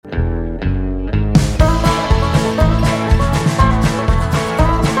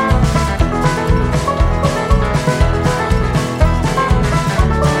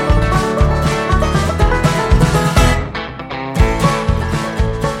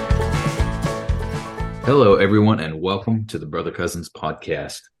Hello, everyone, and welcome to the Brother Cousins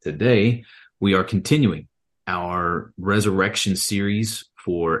podcast. Today, we are continuing our resurrection series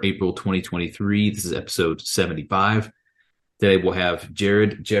for April 2023. This is episode 75. Today, we'll have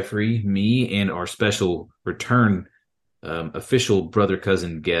Jared, Jeffrey, me, and our special return official brother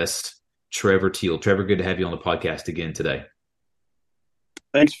cousin guest, Trevor Teel. Trevor, good to have you on the podcast again today.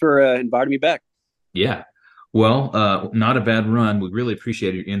 Thanks for inviting me back. Yeah. Well, not a bad run. We really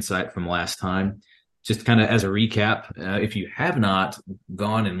appreciate your insight from last time. Just kind of as a recap, if you have not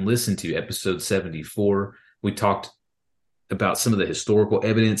gone and listened to episode 74, we talked about some of the historical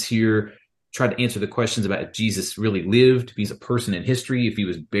evidence here, tried to answer the questions about if Jesus really lived, if he's a person in history, if he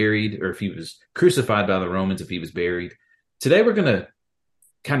was buried, or if he was crucified by the Romans, if he was buried. Today, we're going to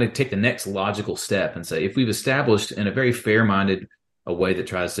kind of take the next logical step and say, if we've established in a very fair-minded a way that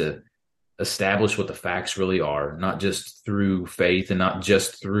tries to establish what the facts really are, not just through faith and not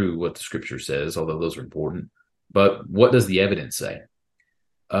just through what the scripture says, although those are important, but what does the evidence say?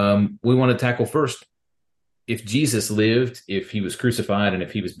 We want to tackle first, if Jesus lived, if he was crucified, and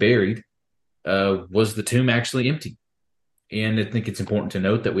if he was buried, was the tomb actually empty? And I think it's important to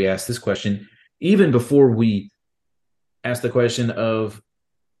note that we ask this question even before we ask the question of,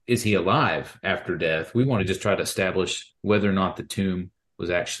 is he alive after death? We want to just try to establish whether or not the tomb was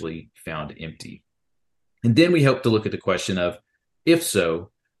actually found empty. And then we hope to look at the question of, if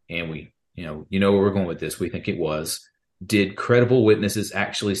so, and we, you know where we're going with this, we think it was, did credible witnesses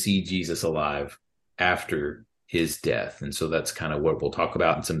actually see Jesus alive after his death? And so that's kind of what we'll talk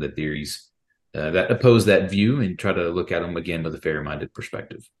about in some of the theories that oppose that view and try to look at them again with a fair-minded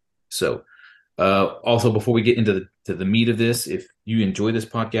perspective. So also, before we get into the meat of this, if you enjoy this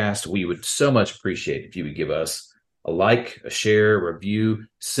podcast, we would so much appreciate if you would give us a like, a share, a review,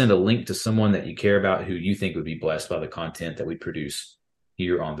 send a link to someone that you care about who you think would be blessed by the content that we produce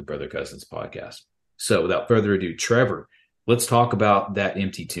here on the Brother Cousins podcast. So without further ado, Trevor, let's talk about that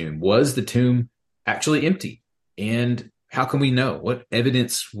empty tomb. Was the tomb actually empty? And how can we know? What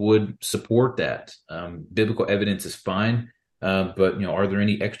evidence would support that? Biblical evidence is fine, but are there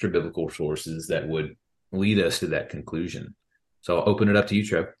any extra biblical sources that would lead us to that conclusion? So I'll open it up to you,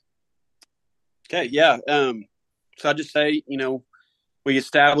 Trevor. Okay, yeah. So I just say, we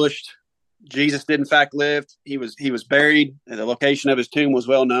established Jesus did in fact live. He was buried, and the location of his tomb was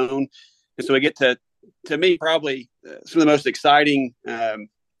well known. And so we get to me, probably some of the most exciting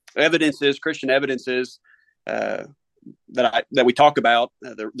Christian evidences that we talk about.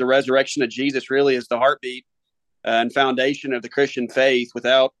 The resurrection of Jesus really is the heartbeat and foundation of the Christian faith.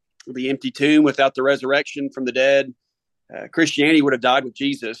 Without the empty tomb, without the resurrection from the dead, Christianity would have died with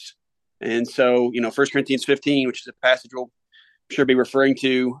Jesus. And so, 1 Corinthians 15, which is a passage we'll sure be referring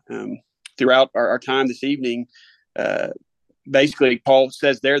to throughout our time this evening, basically Paul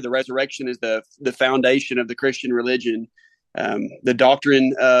says there the resurrection is the foundation of the Christian religion. The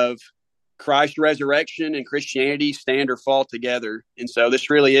doctrine of Christ's resurrection and Christianity stand or fall together. And so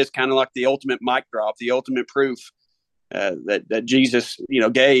this really is kind of like the ultimate mic drop, the ultimate proof that Jesus,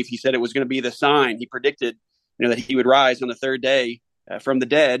 gave. He said it was going to be the sign. He predicted, that he would rise on the third day from the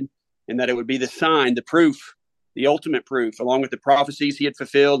dead, and that it would be the sign, the proof, the ultimate proof, along with the prophecies he had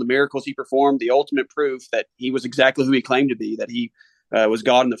fulfilled, the miracles he performed, the ultimate proof that he was exactly who he claimed to be, that he was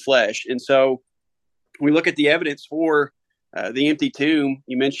God in the flesh. And so we look at the evidence for the empty tomb.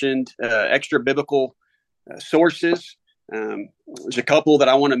 You mentioned extra biblical sources. There's a couple that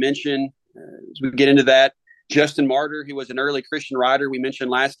I want to mention as we get into that. Justin Martyr, who was an early Christian writer we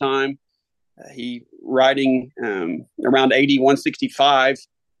mentioned last time, he writing around AD 165,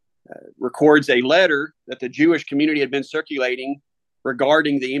 records a letter that the Jewish community had been circulating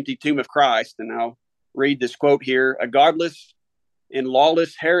regarding the empty tomb of Christ. And I'll read this quote here. A godless and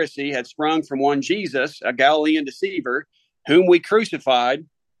lawless heresy had sprung from one Jesus, a Galilean deceiver, whom we crucified,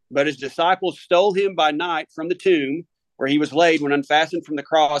 but his disciples stole him by night from the tomb where he was laid when unfastened from the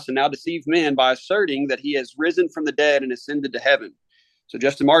cross, and now deceive men by asserting that he has risen from the dead and ascended to heaven. So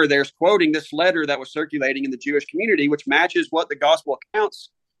Justin Martyr there is quoting this letter that was circulating in the Jewish community, which matches what the gospel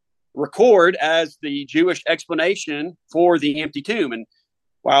accounts record as the Jewish explanation for the empty tomb. And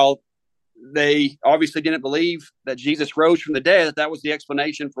while they obviously didn't believe that Jesus rose from the dead, that was the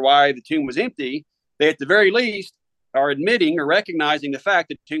explanation for why the tomb was empty, they at the very least are admitting or recognizing the fact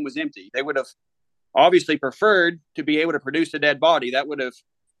that the tomb was empty. They would have obviously preferred to be able to produce a dead body. That would have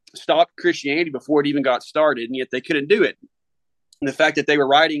stopped Christianity before it even got started, and yet they couldn't do it. And the fact that they were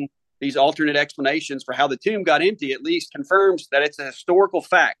writing these alternate explanations for how the tomb got empty at least confirms that it's a historical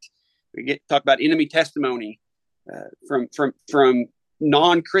fact. We talk about enemy testimony from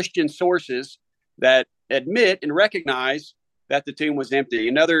non-Christian sources that admit and recognize that the tomb was empty.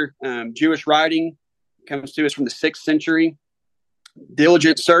 Another Jewish writing comes to us from the 6th century.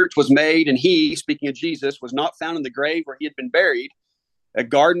 Diligent search was made, and he, speaking of Jesus, was not found in the grave where he had been buried. A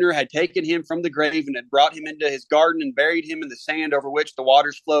gardener had taken him from the grave and had brought him into his garden and buried him in the sand over which the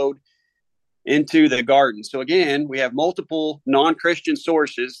waters flowed into the garden. So again, we have multiple non-Christian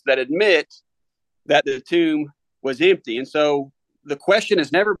sources that admit that the tomb was empty. And so the question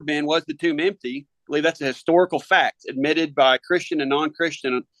has never been, was the tomb empty? I believe that's a historical fact admitted by Christian and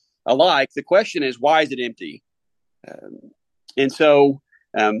non-Christian alike. The question is, why is it empty? And so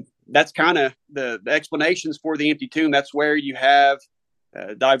that's kind of the explanations for the empty tomb. That's where you have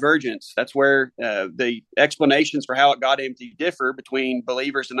divergence. That's where the explanations for how it got empty differ between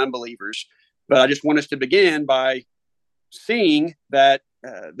believers and unbelievers. But I just want us to begin by seeing that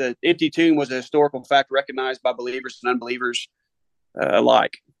the empty tomb was a historical fact recognized by believers and unbelievers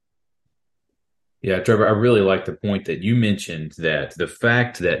alike. Yeah, Trevor, I really like the point that you mentioned, that the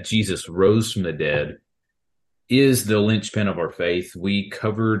fact that Jesus rose from the dead is the linchpin of our faith. We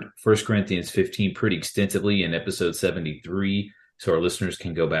covered 1 Corinthians 15 pretty extensively in episode 73, so our listeners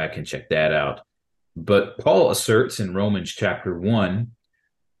can go back and check that out. But Paul asserts in Romans chapter 1,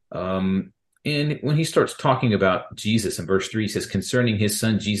 and when he starts talking about Jesus in verse 3, he says, concerning his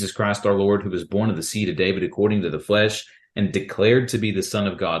son, Jesus Christ our Lord, who was born of the seed of David according to the flesh, and declared to be the Son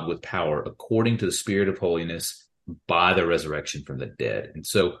of God with power, according to the Spirit of holiness, by the resurrection from the dead. And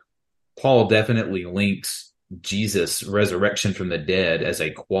so Paul definitely links Jesus' resurrection from the dead as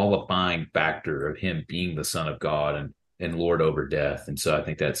a qualifying factor of him being the Son of God and Lord over death. And so I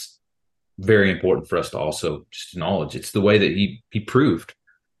think that's very important for us to also just acknowledge. It's the way that he proved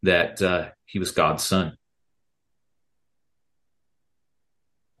that he was God's son.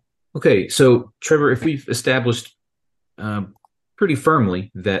 Okay, so Trevor, if we've established pretty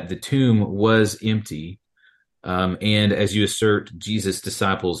firmly that the tomb was empty, and as you assert, Jesus'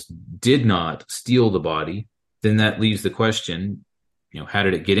 disciples did not steal the body, then that leaves the question, how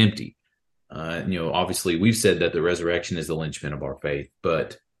did it get empty? Obviously we've said that the resurrection is the linchpin of our faith,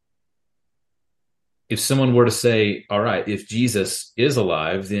 but if someone were to say, all right, if Jesus is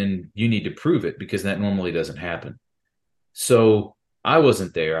alive, then you need to prove it, because that normally doesn't happen. So I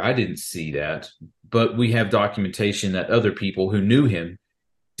wasn't there. I didn't see that. But we have documentation that other people who knew him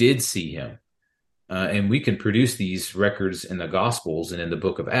did see him. And we can produce these records in the Gospels and in the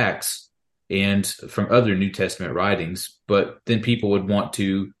book of Acts and from other New Testament writings. But then people would want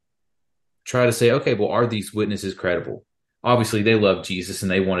to try to say, okay, well, are these witnesses credible? Obviously, they loved Jesus and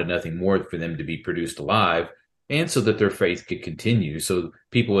they wanted nothing more for them to be produced alive, and so that their faith could continue. So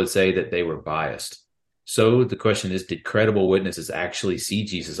people would say that they were biased. So the question is, did credible witnesses actually see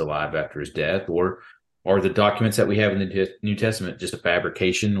Jesus alive after his death, or are the documents that we have in the New Testament just a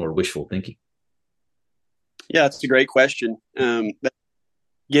fabrication or wishful thinking? Yeah, that's a great question. That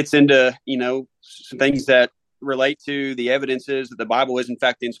gets into, some things that relate to the evidences that the Bible is, in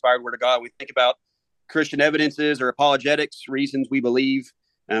fact, the inspired word of God. We think about Christian evidences or apologetics, reasons we believe.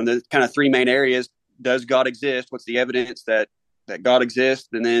 There's kind of three main areas. Does God exist? What's the evidence that God exists?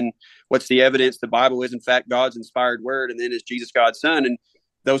 And then what's the evidence the Bible is, in fact, God's inspired word? And then is Jesus God's son? And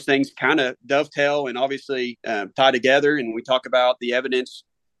those things kind of dovetail and obviously tie together. And we talk about the evidence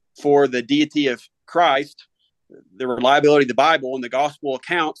for the deity of Christ, the reliability of the Bible, and the gospel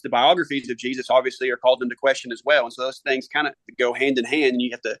accounts, the biographies of Jesus obviously are called into question as well. And so those things kind of go hand in hand, and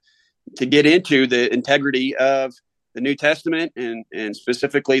you have to get into the integrity of the New Testament and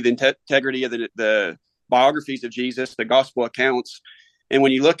specifically the integrity of the biographies of Jesus, the gospel accounts. And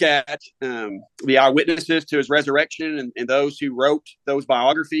when you look at the eyewitnesses to his resurrection and those who wrote those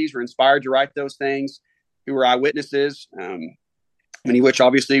biographies were inspired to write those things, who were eyewitnesses, many of which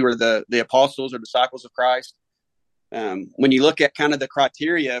obviously were the apostles or disciples of Christ. When you look at kind of the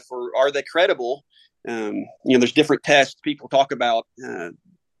criteria for, are they credible? There's different tests people talk about,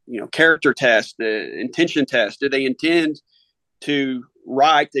 character test, the intention test. Do they intend to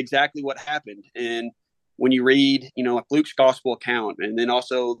write exactly what happened? And when you read, like Luke's gospel account, and then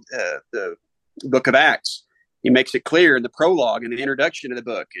also the book of Acts, he makes it clear in the prologue and the introduction of the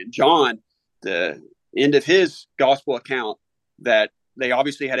book, and John, the end of his gospel account, that they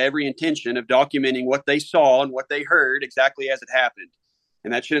obviously had every intention of documenting what they saw and what they heard exactly as it happened.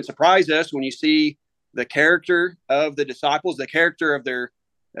 And that shouldn't surprise us when you see the character of the disciples, the character of their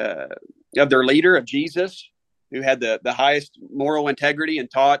leader, of Jesus, who had the highest moral integrity and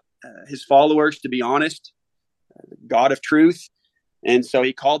taught his followers to be honest, God of truth. And so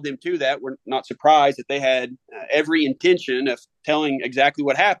he called them to that. We're not surprised that they had every intention of telling exactly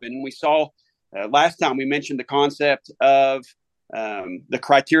what happened. We saw last time we mentioned the concept of the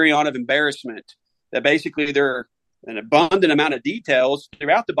criterion of embarrassment, that basically there are an abundant amount of details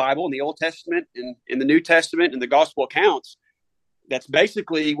throughout the Bible in the Old Testament and in the New Testament and the gospel accounts. That's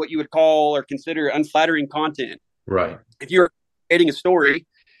basically what you would call or consider unflattering content. Right. If you're creating a story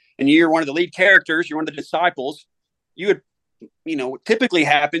and you're one of the lead characters, you're one of the disciples, you would, what typically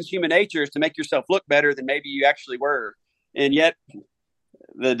happens, human nature, is to make yourself look better than maybe you actually were. And yet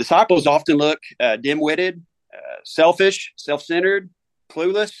the disciples often look dim-witted, selfish, self-centered,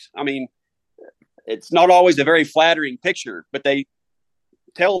 clueless. I mean, it's not always a very flattering picture, but they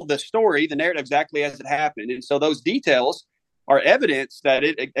tell the story, the narrative, exactly as it happened. And so those details are evidence that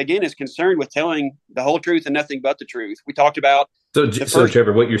it, again, is concerned with telling the whole truth and nothing but the truth. We talked about So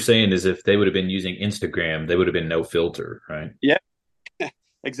Trevor, what you're saying is if they would have been using Instagram, they would have been no filter, right? Yeah,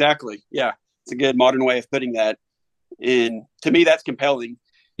 exactly. Yeah, it's a good modern way of putting that. And to me, that's compelling.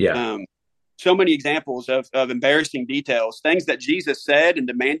 Yeah. So many examples of embarrassing details, things that Jesus said and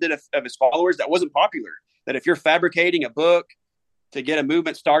demanded of his followers that wasn't popular. That if you're fabricating a book to get a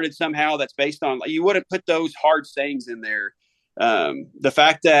movement started somehow that's based on, you wouldn't put those hard sayings in there. The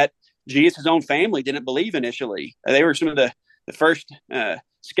fact that Jesus' own family didn't believe initially. They were some of the first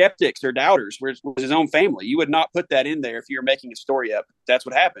skeptics or doubters was his own family. You would not put that in there if you're making a story up. That's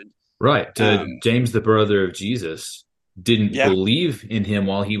what happened. Right. James, the brother of Jesus, didn't believe in him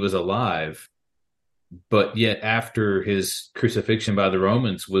while he was alive, but yet after his crucifixion by the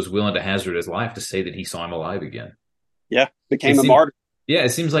Romans was willing to hazard his life to say that he saw him alive again. Yeah, became a martyr. Yeah, it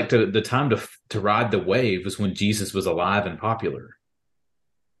seems like the time to ride the wave was when Jesus was alive and popular.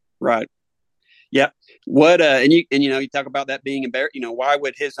 Right. Yeah. What you talk about that being embarrassed. Why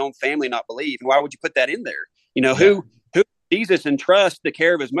would his own family not believe? And why would you put that in there? Who Jesus entrust the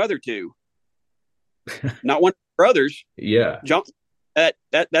care of his mother to? Not one of his brothers. Yeah.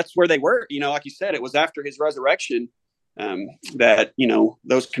 That's where they were. Like you said, it was after his resurrection that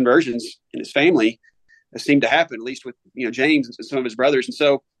those conversions in his family seemed to happen, at least with James and some of his brothers. And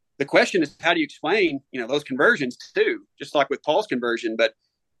so the question is, how do you explain those conversions too? Just like with Paul's conversion, but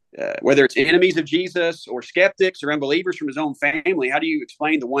whether it's enemies of Jesus or skeptics or unbelievers from his own family, how do you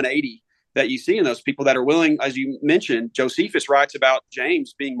explain the 180 that you see in those people that are willing? As you mentioned, Josephus writes about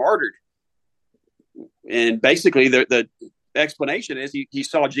James being martyred. And basically the explanation is he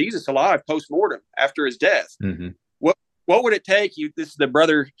saw Jesus alive post-mortem after his death. Mm-hmm. What would it take? This is the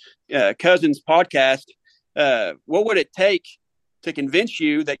Brother Cousins podcast. What would it take to convince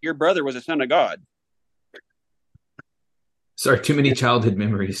you that your brother was a son of God? Sorry, too many childhood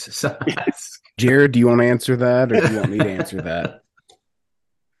memories. Jared, do you want to answer that, or do you want me to answer that?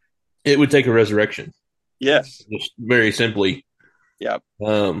 It would take a resurrection. Yes. Just very simply. Yeah.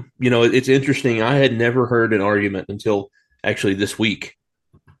 It's interesting. I had never heard an argument until actually this week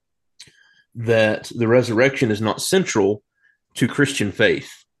that the resurrection is not central to Christian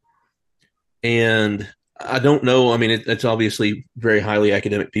faith. And I don't know. I mean, it's obviously very highly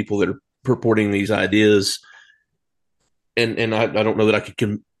academic people that are purporting these ideas. And I don't know that I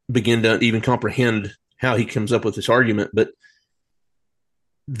can begin to even comprehend how he comes up with this argument, but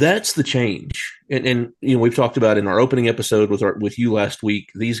that's the change. And we've talked about in our opening episode with you last week,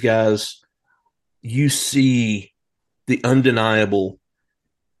 these guys, you see the undeniable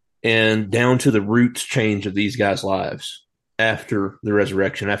and down to the roots change of these guys' lives after the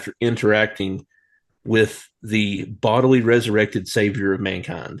resurrection, after interacting with the bodily resurrected Savior of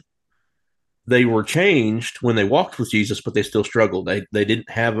mankind. They were changed when they walked with Jesus, but they still struggled. They didn't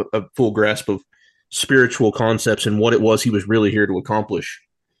have a full grasp of spiritual concepts and what it was he was really here to accomplish.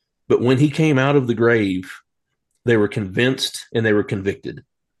 But when he came out of the grave, they were convinced and they were convicted.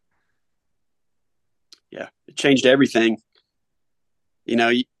 Yeah, it changed everything.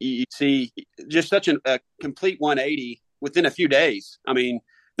 You see just such a complete 180 within a few days. I mean,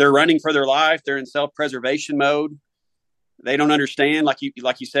 they're running for their life. They're in self-preservation mode. They don't understand, like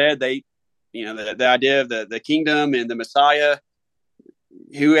you said, the idea of the kingdom and the Messiah.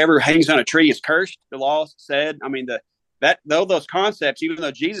 Whoever hangs on a tree is cursed, the law said. I mean, those concepts, even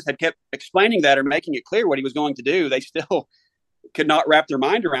though Jesus had kept explaining that or making it clear what he was going to do, they still could not wrap their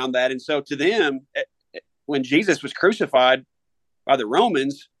mind around that. And so to them, when Jesus was crucified by the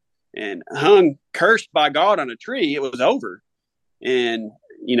Romans and hung cursed by God on a tree, it was over. And,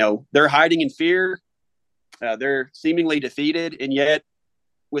 they're hiding in fear. They're seemingly defeated. And yet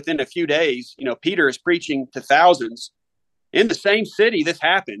within a few days, Peter is preaching to thousands in the same city. This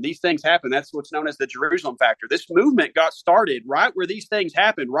happened. These things happened. That's what's known as the Jerusalem factor. This movement got started right where these things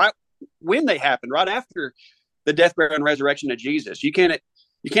happened, right when they happened, right after the death, burial, and resurrection of Jesus. You can't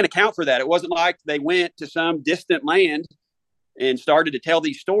account for that. It wasn't like they went to some distant land and started to tell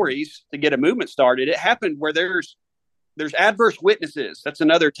these stories to get a movement started. It happened where there's adverse witnesses. That's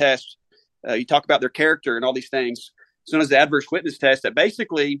another test You talk about their character and all these things. As soon as the adverse witness test, that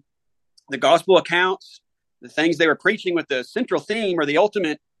basically the gospel accounts, the things they were preaching with the central theme or the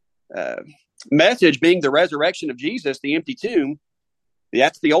ultimate message being the resurrection of Jesus, the empty tomb,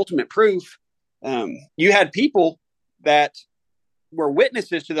 that's the ultimate proof. You had people that were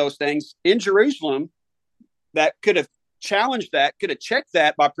witnesses to those things in Jerusalem that could have challenged that, could have checked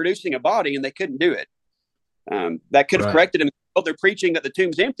that by producing a body, and they couldn't do it. That could have corrected them. Well, they're preaching that the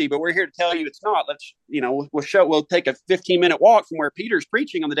tomb's empty, but we're here to tell you it's not. We'll take a 15-minute walk from where Peter's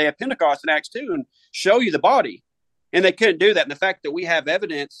preaching on the day of Pentecost in Acts 2 and show you the body. And they couldn't do that. And the fact that we have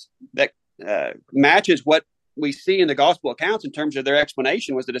evidence that matches what we see in the gospel accounts in terms of their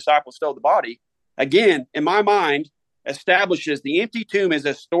explanation was the disciples stole the body, again, in my mind, establishes the empty tomb as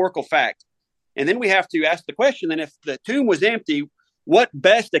a historical fact. And then we have to ask the question, then, if the tomb was empty, what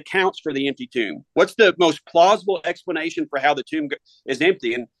best accounts for the empty tomb? What's the most plausible explanation for how the tomb is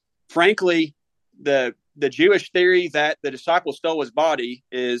empty? And frankly, the Jewish theory that the disciples stole his body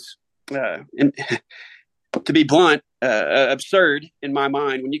is, to be blunt, absurd in my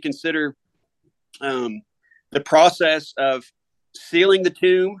mind when you consider the process of sealing the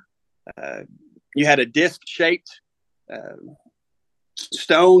tomb. You had a disc-shaped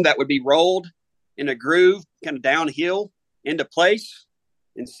stone that would be rolled in a groove, kind of downhill into place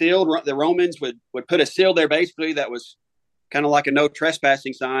and sealed. The Romans would put a seal there basically that was kind of like a no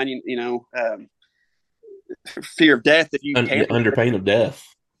trespassing sign, fear of death if you under pain of death.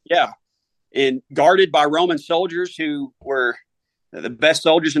 Yeah. And guarded by Roman soldiers who were the best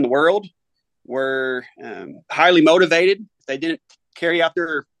soldiers in the world, were highly motivated. If they didn't carry out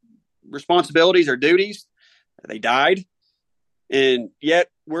their responsibilities or duties, they died. And yet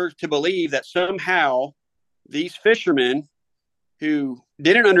we're to believe that somehow these fishermen who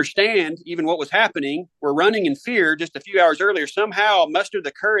didn't understand even what was happening, were running in fear just a few hours earlier, somehow mustered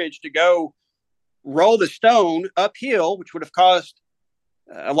the courage to go roll the stone uphill, which would have caused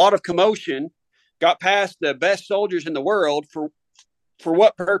a lot of commotion, got past the best soldiers in the world for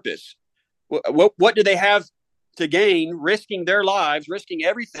what purpose? What do they have to gain, risking their lives, risking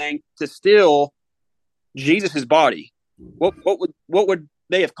everything to steal Jesus's body? What would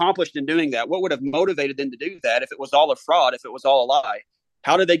they have accomplished in doing that? What would have motivated them to do that if it was all a fraud, if it was all a lie?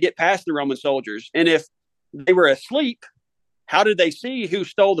 How did they get past the Roman soldiers? And if they were asleep, how did they see who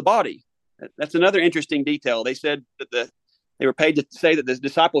stole the body? That's another interesting detail. They said that they were paid to say that the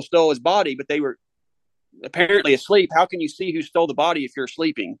disciples stole his body, but they were apparently asleep. How can you see who stole the body if you're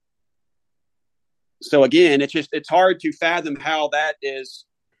sleeping? So again, it's hard to fathom how that is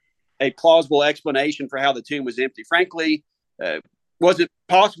a plausible explanation for how the tomb was empty. Frankly, was it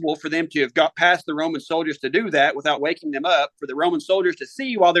possible for them to have got past the Roman soldiers to do that without waking them up, for the Roman soldiers to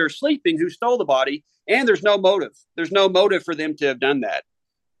see while they were sleeping who stole the body? And there's no motive. There's no motive for them to have done that,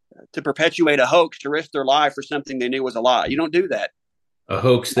 to perpetuate a hoax, to risk their life for something they knew was a lie. You don't do that. A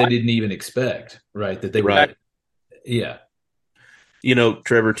hoax they didn't even expect, right? That they were, right. Yeah.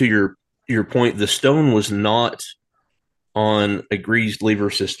 Trevor, to your point, the stone was not on a greased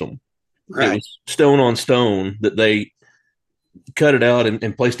lever system. Right. It was stone on stone that they cut it out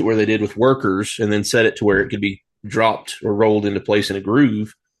and placed it where they did with workers, and then set it to where it could be dropped or rolled into place in a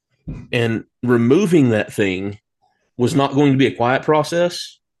groove. And removing that thing was not going to be a quiet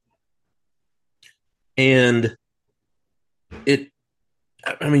process. And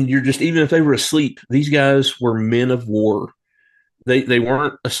you're just, even if they were asleep, these guys were men of war. They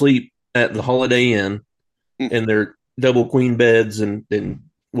weren't asleep at the Holiday Inn in their double queen beds and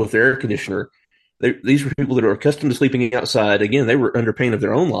with their air conditioner. These were people that are accustomed to sleeping outside. Again, they were under pain of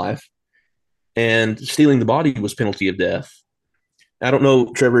their own life, and stealing the body was penalty of death. I don't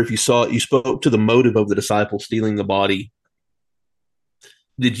know, Trevor, if you saw it, you spoke to the motive of the disciples stealing the body.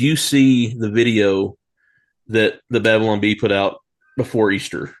 Did you see the video that the Babylon Bee put out before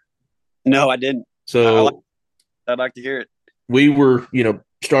Easter? No, I didn't. So I'd like to hear it. We were,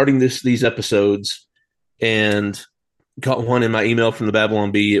 starting these episodes, and got one in my email from the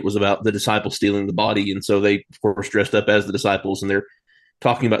Babylon Bee. It was about the disciples stealing the body. And so they, of course, dressed up as the disciples, and they're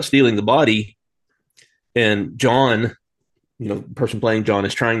talking about stealing the body. And John, the person playing John,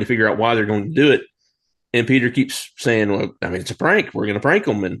 is trying to figure out why they're going to do it. And Peter keeps saying, well, it's a prank. We're going to prank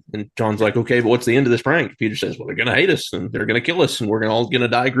them. And John's like, okay, but what's the end of this prank? Peter says, well, they're going to hate us, and they're going to kill us, and we're all going to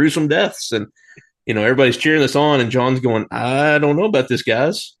die gruesome deaths. And, everybody's cheering this on, and John's going, I don't know about this,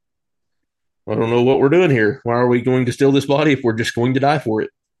 guys. I don't know what we're doing here. Why are we going to steal this body if we're just going to die for it?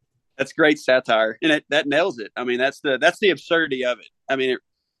 That's great satire, and that nails it. That's the absurdity of it.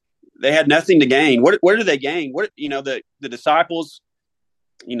 They had nothing to gain. What do they gain? The disciples,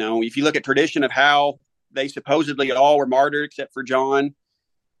 if you look at tradition of how they supposedly all were martyred except for John,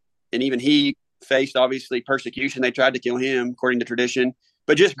 and even he faced obviously persecution. They tried to kill him according to tradition,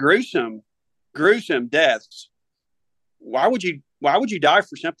 but just gruesome deaths. Why would you die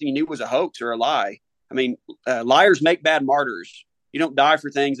for something you knew was a hoax or a lie? I mean, liars make bad martyrs. You don't die for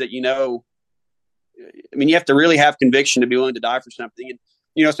things that you know. I mean, you have to really have conviction to be willing to die for something. And,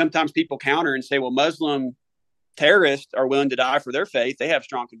 you know, sometimes people counter and say, well, Muslim terrorists are willing to die for their faith. They have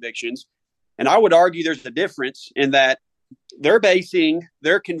strong convictions. And I would argue there's a difference in that they're basing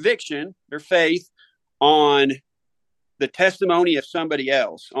their conviction, their faith, on the testimony of somebody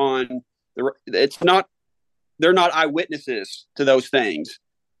else. They're not eyewitnesses to those things,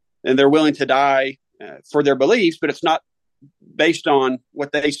 and they're willing to die for their beliefs, but it's not based on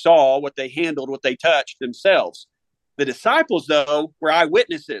what they saw, what they handled, what they touched themselves. The disciples, though, were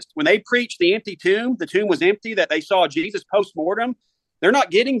eyewitnesses. When they preached the tomb was empty, that they saw Jesus post-mortem, they're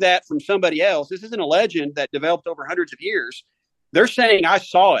not getting that from somebody else. This isn't a legend that developed over hundreds of years. They're saying, I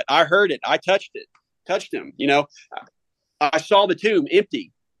saw it, I heard it, I touched him. You know, I saw the tomb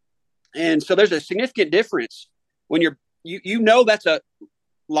empty. And so there's a significant difference when you know that's a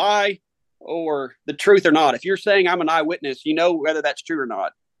lie or the truth or not. If you're saying I'm an eyewitness, you know whether that's true or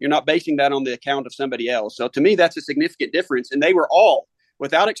not. You're not basing that on the account of somebody else. So to me, that's a significant difference. And they were all,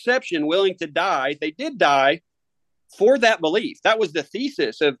 without exception, willing to die. They did die for that belief. That was the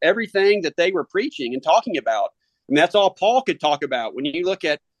thesis of everything that they were preaching and talking about. And that's all Paul could talk about. When you look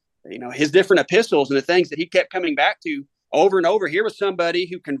at, you know, his different epistles and the things that he kept coming back to over and over, here was somebody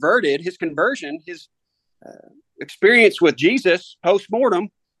who converted. His conversion, his experience with Jesus post-mortem,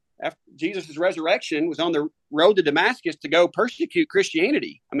 after Jesus' resurrection, was on the road to Damascus to go persecute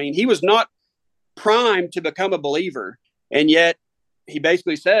Christianity. I mean, he was not primed to become a believer. And yet he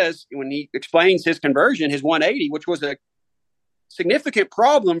basically says, when he explains his conversion, his 180, which was a significant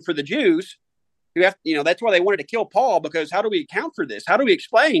problem for the Jews, who have, you know, that's why they wanted to kill Paul, because how do we account for this? How do we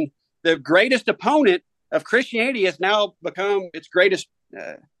explain the greatest opponent of Christianity has now become its greatest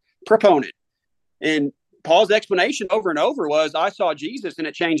proponent? And Paul's explanation over and over was, I saw Jesus and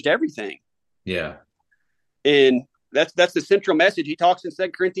it changed everything. Yeah. And that's the central message. He talks in 2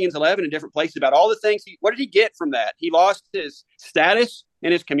 Corinthians 11 in different places about all the things. What did he get from that? He lost his status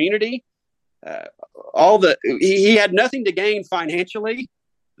in his community. He had nothing to gain financially.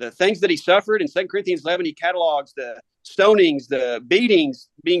 The things that he suffered in 2 Corinthians 11, he catalogs the stonings, the beatings,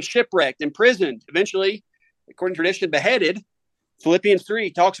 being shipwrecked, imprisoned, eventually, according to tradition, beheaded. Philippians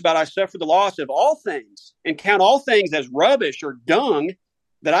 3 talks about, I suffer the loss of all things and count all things as rubbish or dung,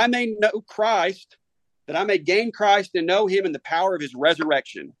 that I may know Christ, that I may gain Christ and know him in the power of his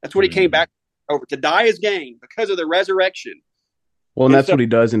resurrection. That's what he came back over, to die is gain because of the resurrection. Well, and that's what he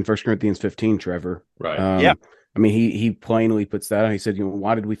does in 1 Corinthians 15, Trevor. Right. Yeah. I mean, he plainly puts that out. He said, you know,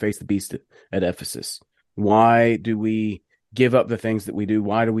 why did we face the beast at Ephesus? Why do we give up the things that we do?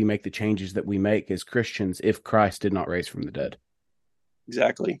 Why do we make the changes that we make as Christians if Christ did not raise from the dead?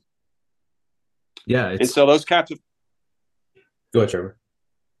 Exactly. Yeah. And so those kinds of... Go ahead, Trevor.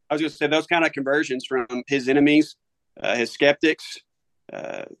 I was going to say those kind of conversions from his enemies, his skeptics,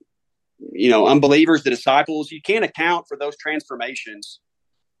 unbelievers, the disciples, you can't account for those transformations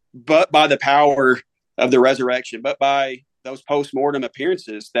but by the power of the resurrection, but by those post-mortem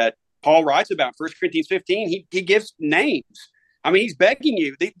appearances that Paul writes about. 1 Corinthians 15, he gives names. I mean, he's begging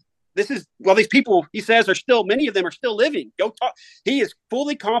you. These people, he says, many of them are still living. Go talk. He is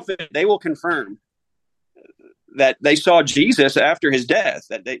fully confident they will confirm that they saw Jesus after his death,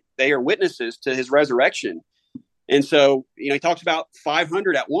 that they are witnesses to his resurrection. And so, he talks about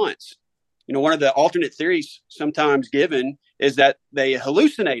 500 at once. One of the alternate theories sometimes given is that they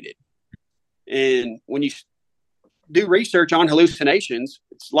hallucinated. And when you do research on hallucinations,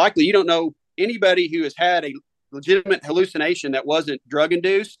 it's likely you don't know anybody who has had a legitimate hallucination that wasn't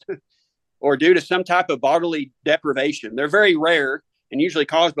drug-induced or due to some type of bodily deprivation. They're very rare and usually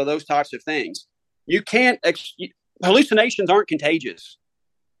caused by those types of things. Hallucinations aren't contagious.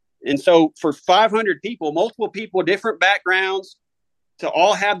 And so for 500 people, multiple people, different backgrounds, to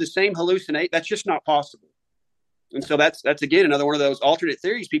all have the same hallucinate, that's just not possible. And so that's again, another one of those alternate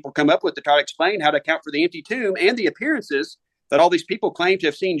theories people come up with to try to explain how to account for the empty tomb and the appearances that all these people claim to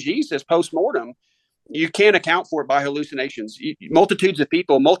have seen Jesus post-mortem. You can't account for it by hallucinations. Multitudes of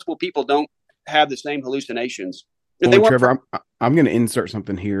people, multiple people don't have the same hallucinations. Trevor, I'm going to insert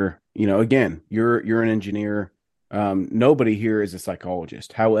something here. Again, you're an engineer. Nobody here is a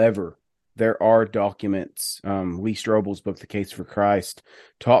psychologist. However, there are documents. Lee Strobel's book, The Case for Christ,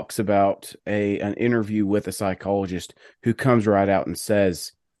 talks about an interview with a psychologist who comes right out and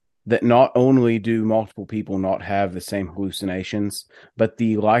says that not only do multiple people not have the same hallucinations, but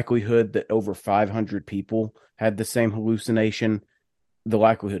the likelihood that over 500 people had the same hallucination the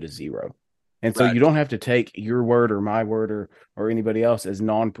likelihood is zero. And so Right. you don't have to take your word or my word or anybody else as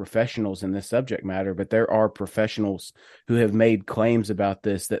non-professionals in this subject matter, but there are professionals who have made claims about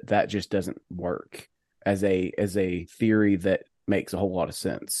this that just doesn't work as a theory that makes a whole lot of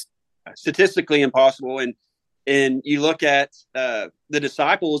sense. Statistically impossible. And you look at the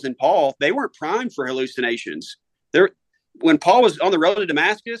disciples and Paul, they weren't primed for hallucinations. When Paul was on the road to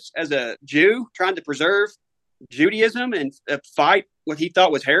Damascus as a Jew trying to preserve Judaism and fight what he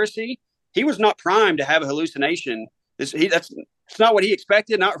thought was heresy, he was not primed to have a hallucination. That's not what he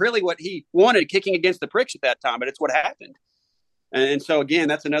expected, not really what he wanted, kicking against the pricks at that time, but it's what happened. And so, again,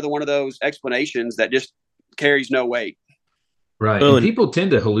 that's another one of those explanations that just carries no weight. Right. Well, And people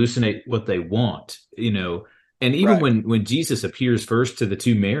tend to hallucinate what they want, and even Right. when Jesus appears first to the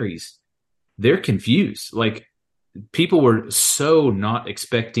two Marys, they're confused. Like, people were so not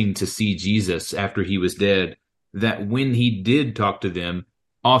expecting to see Jesus after he was dead that when he did talk to them,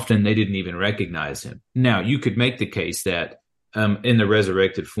 often they didn't even recognize him. Now, you could make the case that in the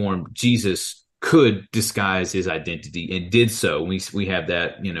resurrected form, Jesus could disguise his identity and did so. We have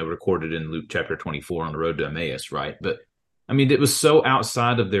that, recorded in Luke chapter 24 on the road to Emmaus, right? But I mean, it was so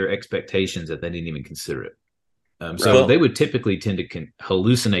outside of their expectations that they didn't even consider it. So Well, they would typically tend to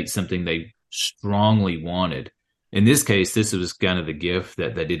hallucinate something they strongly wanted. In this case, this was kind of the gift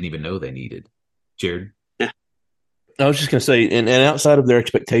that they didn't even know they needed. Jared? I was just going to say, and outside of their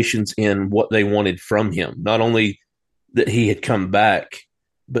expectations in what they wanted from him, not only that he had come back,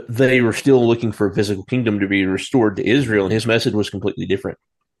 but they were still looking for a physical kingdom to be restored to Israel, and his message was completely different.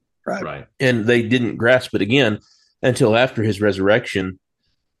 Right. And they didn't grasp it again until after his resurrection.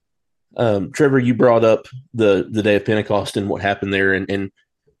 Trevor, you brought up the day of Pentecost and what happened there, and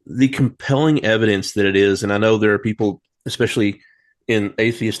the compelling evidence that it is. And I know there are people, especially in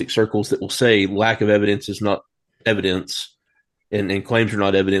atheistic circles, that will say lack of evidence is not evidence, and claims are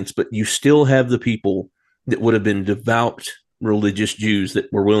not evidence, but you still have the people that would have been devout religious Jews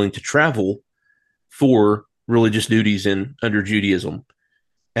that were willing to travel for religious duties under Judaism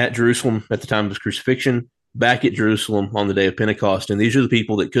at Jerusalem at the time of his crucifixion, back at Jerusalem on the day of Pentecost. And these are the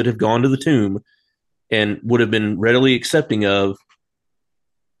people that could have gone to the tomb and would have been readily accepting of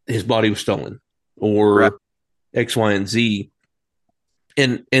his body was stolen or Right. X, Y, and Z.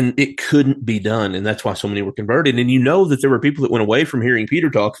 And it couldn't be done. And that's why so many were converted. And that there were people that went away from hearing Peter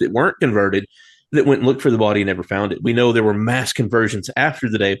talk that weren't converted, that went and looked for the body and never found it. We know there were mass conversions after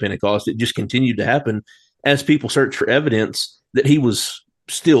the day of Pentecost. It just continued to happen as people searched for evidence that he was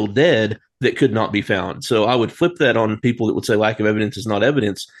still dead that could not be found. So I would flip that on people that would say lack of evidence is not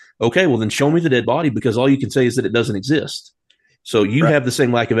evidence. Okay, well then show me the dead body, because all you can say is that it doesn't exist. So you Right. have the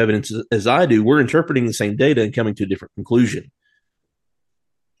same lack of evidence as I do. We're interpreting the same data and coming to a different conclusion.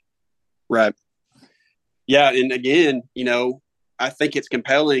 Right. Yeah. And again, I think it's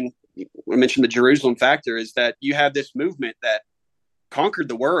compelling. I mentioned the Jerusalem factor is that you have this movement that conquered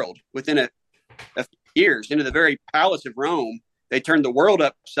the world within a few years into the very palace of Rome. They turned the world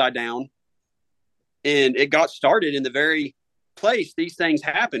upside down, and it got started in the very place these things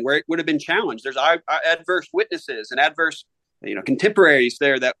happened where it would have been challenged. There's adverse witnesses and adverse, contemporaries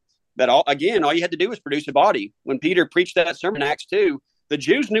there that all you had to do was produce a body. When Peter preached that sermon in Acts 2, the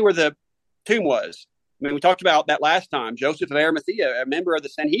Jews knew where the tomb was. I mean, we talked about that last time. Joseph of Arimathea, a member of the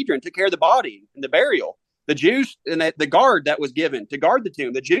Sanhedrin, took care of the body and the burial. The Jews and the guard that was given to guard the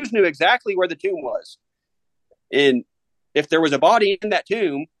tomb, the Jews knew exactly where the tomb was. And if there was a body in that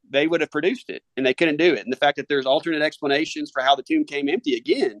tomb, they would have produced it, and they couldn't do it. And the fact that there's alternate explanations for how the tomb came empty,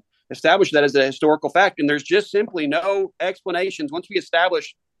 again, established that as a historical fact. And there's just simply no explanations. Once we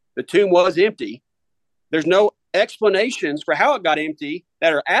establish the tomb was empty, there's no explanations for how it got empty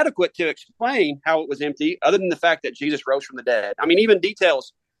that are adequate to explain how it was empty, other than the fact that Jesus rose from the dead. I mean, even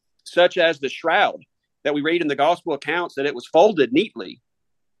details such as the shroud that we read in the gospel accounts, that it was folded neatly.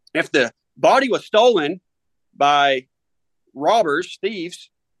 If the body was stolen by robbers, thieves,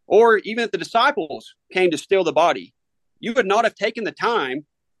 or even if the disciples came to steal the body, you would not have taken the time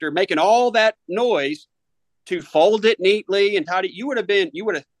after making all that noise to fold it neatly and tidy.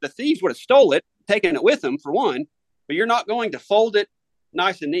 The thieves would have stole it, taken it with them for one, but you're not going to fold it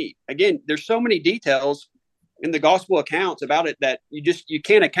nice and neat. Again, there's so many details in the gospel accounts about it that you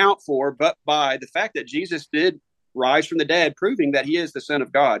can't account for, but by the fact that Jesus did rise from the dead, proving that he is the Son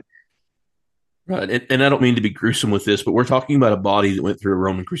of God. Right. And I don't mean to be gruesome with this, but we're talking about a body that went through a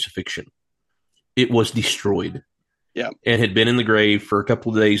Roman crucifixion. It was destroyed. Yeah. And had been in the grave for a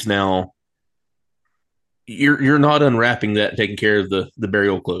couple of days now. You're not unwrapping that and taking care of the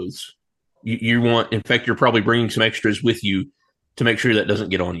burial clothes. In fact, you're probably bringing some extras with you to make sure that doesn't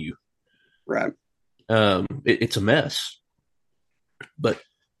get on you. Right. It's a mess. But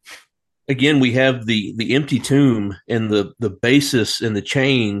again, we have the empty tomb and the basis and the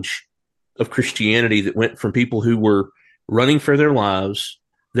change of Christianity that went from people who were running for their lives,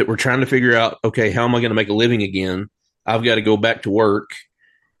 that were trying to figure out, okay, how am I going to make a living again? I've got to go back to work.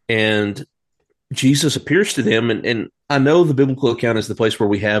 And Jesus appears to them. And I know the biblical account is the place where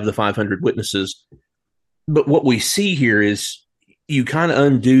we have the 500 witnesses. But what we see here is you kind of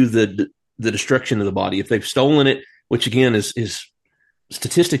undo the destruction of the body. If they've stolen it, which again is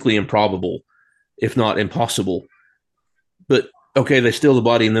statistically improbable, if not impossible. But okay, they steal the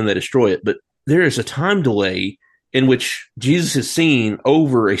body and then they destroy it. But there is a time delay in which Jesus is seen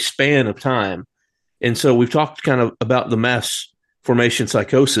over a span of time. And so we've talked kind of about the mass formation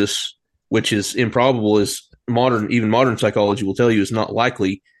psychosis, which is improbable, as even modern psychology will tell you is not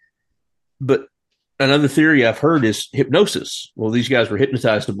likely. But another theory I've heard is hypnosis. Well, these guys were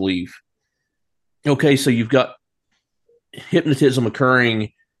hypnotized to believe. Okay, so you've got hypnotism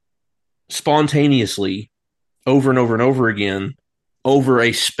occurring spontaneously over and over and over again over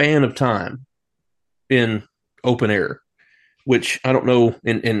a span of time in open air, which I don't know.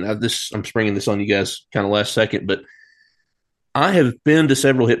 And this, I'm springing this on you guys kind of last second, but I have been to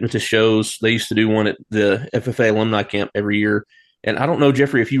several hypnotist shows. They used to do one at the FFA alumni camp every year. And I don't know,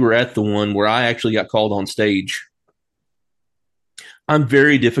 Jeffrey, if you were at the one where I actually got called on stage. I'm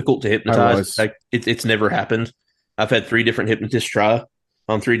very difficult to hypnotize. In fact, it's never happened. I've had 3 different hypnotists try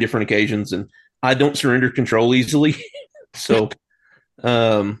on 3 different occasions, and I don't surrender control easily. So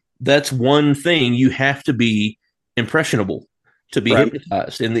that's one thing. You have to be impressionable to be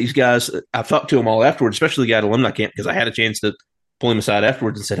hypnotized. And these guys, I've talked to them all afterwards, especially the guy at alumni camp, because I had a chance to pull him aside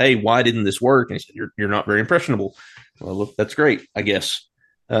afterwards and said, hey, why didn't this work? And he said, you're not very impressionable. Well, look, that's great, I guess.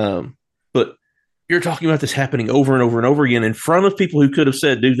 But you're talking about this happening over and over and over again in front of people who could have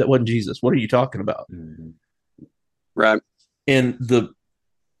said, dude, that wasn't Jesus. What are you talking about? Mm-hmm. Right. And the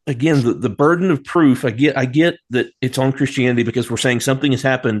burden of proof, I get that it's on Christianity because we're saying something has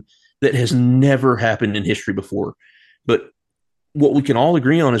happened that has never happened in history before. But what we can all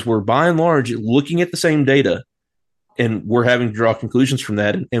agree on is we're by and large looking at the same data, and we're having to draw conclusions from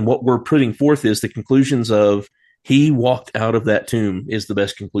that. And what we're putting forth is the conclusions of he walked out of that tomb is the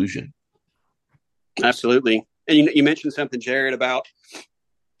best conclusion. Absolutely. And you mentioned something, Jared, about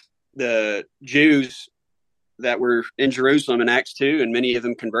the Jews that were in Jerusalem in Acts 2, and many of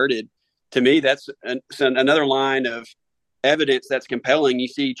them converted. To me, that's another line of evidence that's compelling. You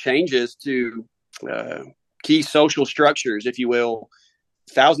see changes to key social structures, if you will.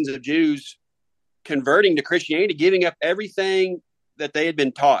 Thousands of Jews converting to Christianity, giving up everything that they had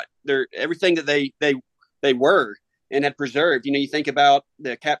been taught, everything that they were and had preserved. You think about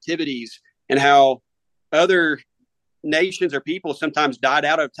the captivities and how other nations or people sometimes died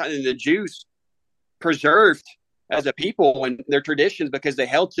out of time, and the Jews preserved as a people and their traditions because they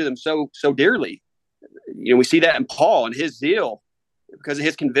held to them so dearly. We see that in Paul and his zeal because of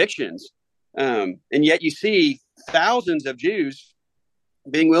his convictions. And yet you see thousands of Jews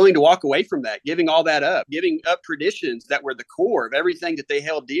being willing to walk away from that, giving all that up, giving up traditions that were the core of everything that they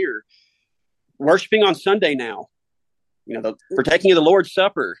held dear, worshiping on Sunday now, the partaking of the Lord's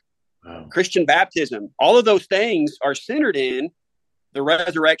Supper, Christian baptism. All of those things are centered in the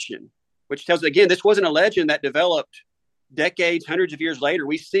resurrection, which tells, again, this wasn't a legend that developed decades, hundreds of years later.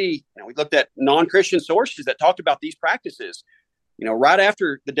 We see, we looked at non-Christian sources that talked about these practices, right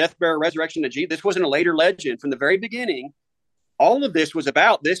after the death, burial, resurrection of Jesus. This wasn't a later legend. From the very beginning, all of this was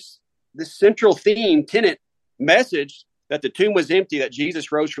about this central theme, tenet, message that the tomb was empty, that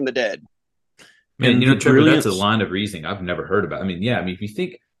Jesus rose from the dead. Man, Trevor, that's a line of reasoning I've never heard about. If you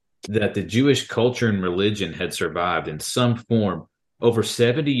think that the Jewish culture and religion had survived in some form over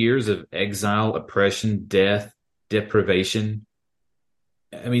 70 years of exile, oppression, death, deprivation.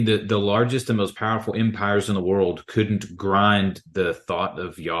 The largest and most powerful empires in the world couldn't grind the thought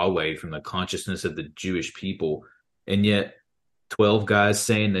of Yahweh from the consciousness of the Jewish people. And yet 12 guys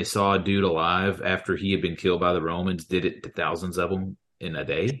saying they saw a dude alive after he had been killed by the Romans did it to thousands of them in a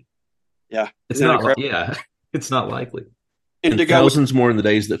day. Yeah. It's not likely. And thousands more in the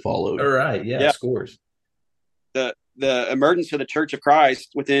days that followed. All right. Yeah. Scores. The emergence of the Church of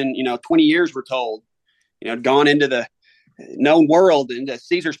Christ within, 20 years, we're told, gone into the known world, into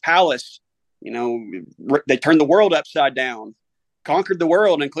Caesar's palace. They turned the world upside down, conquered the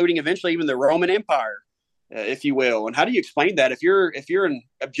world, including eventually even the Roman Empire, if you will. And how do you explain that? If you're an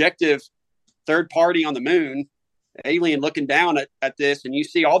objective third party on the moon, alien looking down at this, and you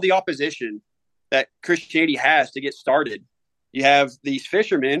see all the opposition that Christianity has to get started. You have these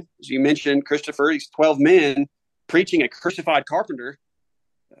fishermen, as you mentioned, Christopher, these 12 men preaching a crucified carpenter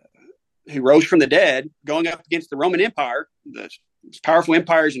who rose from the dead, going up against the Roman Empire, the powerful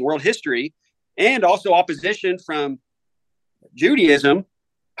empires in world history, and also opposition from Judaism,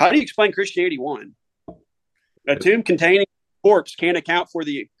 how do you explain Christianity won? A tomb containing a corpse can't account for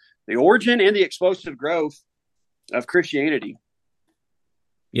the origin and the explosive growth of Christianity.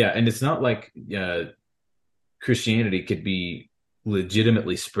 Yeah, and it's not like Christianity could be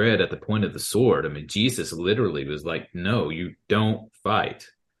legitimately spread at the point of the sword. I mean, Jesus literally was like, no, you don't fight.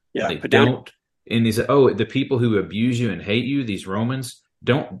 Yeah, like, don't. And he said, oh, the people who abuse you and hate you, these Romans,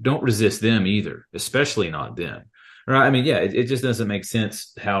 don't resist them either, especially not them. Right? I mean, yeah, it just doesn't make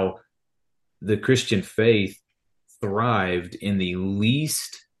sense how the Christian faith thrived in the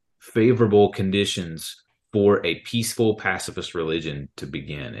least favorable conditions for a peaceful pacifist religion to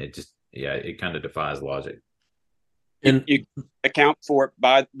begin. It kind of defies logic. And you account for it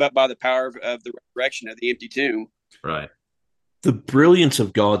by the power of the resurrection of the empty tomb. Right. The brilliance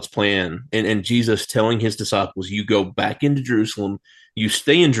of God's plan and Jesus telling his disciples, you go back into Jerusalem, you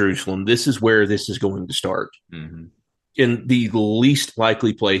stay in Jerusalem. This is where this is going to start. Mm-hmm. In the least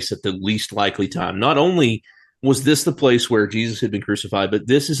likely place at the least likely time. Not only was this the place where Jesus had been crucified, but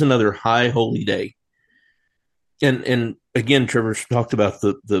this is another high holy day. And again, Trevor talked about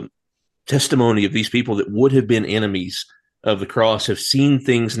the testimony of these people that would have been enemies of the cross have seen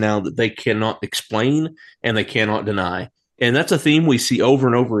things now that they cannot explain and they cannot deny. And that's a theme we see over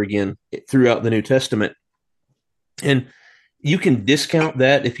and over again throughout the New Testament. And you can discount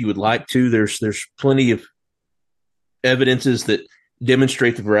that if you would like to. There's plenty of evidences that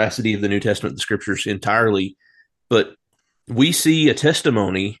demonstrate the veracity of the New Testament, the scriptures entirely. But we see a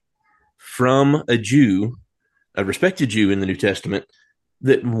testimony from a Jew, a respected Jew in the New Testament,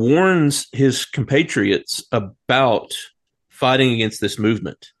 that warns his compatriots about fighting against this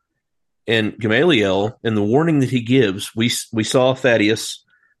movement. And Gamaliel, in the warning that he gives, we saw Thaddeus,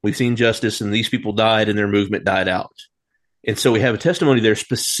 we've seen Justus, and these people died and their movement died out. And so we have a testimony there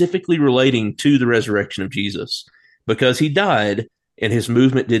specifically relating to the resurrection of Jesus because he died and his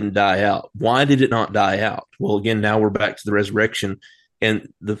movement didn't die out. Why did it not die out? Well, again, now we're back to the resurrection and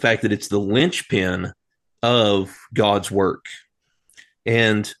the fact that it's the linchpin of God's work.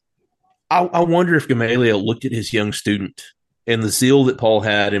 And I wonder if Gamaliel looked at his young student and the zeal that Paul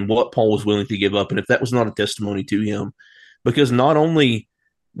had and what Paul was willing to give up, and if that was not a testimony to him. Because not only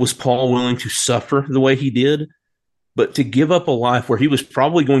was Paul willing to suffer the way he did, but to give up a life where he was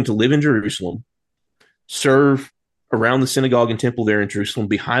probably going to live in Jerusalem, serve around the synagogue and temple there in Jerusalem,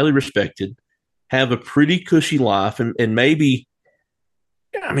 be highly respected, have a pretty cushy life, and maybe,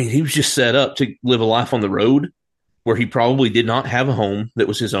 I mean, he was just set up to live a life on the road where he probably did not have a home that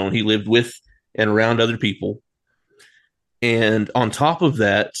was his own. He lived with and around other people. And on top of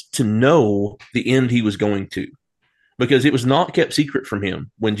that, to know the end he was going to, because it was not kept secret from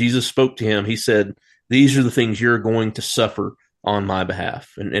him. When Jesus spoke to him, he said, these are the things you're going to suffer on my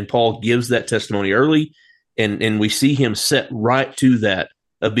behalf. And Paul gives that testimony early, and we see him set right to that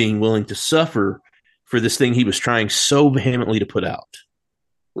of being willing to suffer for this thing he was trying so vehemently to put out.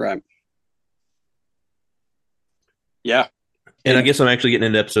 Right. Yeah. And I guess I'm actually getting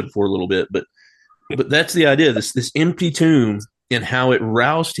into episode 4 a little bit, but that's the idea, this empty tomb and how it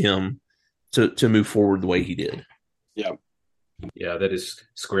roused him to move forward the way he did. Yeah. Yeah, that is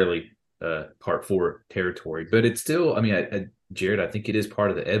squarely part 4 territory. But it's still, I mean, Jared, I think it is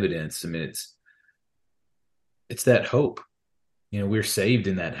part of the evidence. I mean, it's that hope. You know, we're saved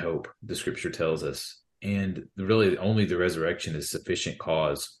in that hope, the scripture tells us. And really only the resurrection is sufficient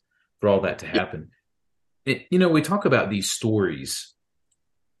cause for all that to happen. You know, we talk about these stories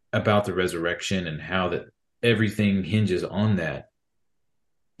about the resurrection and how that everything hinges on that.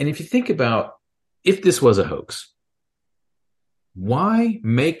 And if you think about if this was a hoax, why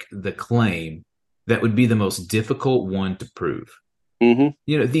make the claim that would be the most difficult one to prove? Mm-hmm.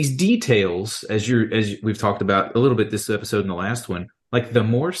 You know, these details, as we've talked about a little bit this episode and the last one, like the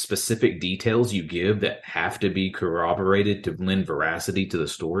more specific details you give that have to be corroborated to lend veracity to the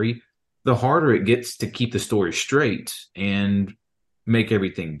story, the harder it gets to keep the story straight and make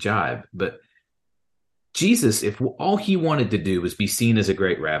everything jibe. But Jesus, if all he wanted to do was be seen as a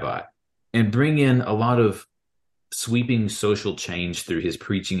great rabbi and bring in a lot of sweeping social change through his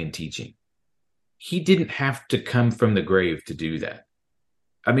preaching and teaching, he didn't have to come from the grave to do that.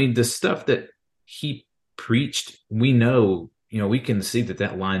 I mean, the stuff that he preached, we know, you know, we can see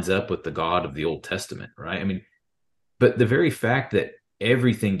that lines up with the God of the Old Testament, right? I mean, but the very fact that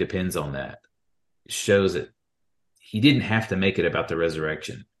everything depends on that shows that he didn't have to make it about the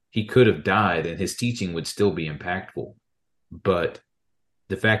resurrection. He could have died and his teaching would still be impactful. But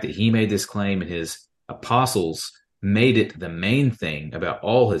the fact that he made this claim and his apostles made it the main thing about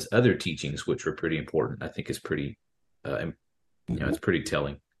all his other teachings, which were pretty important, I think is pretty It's pretty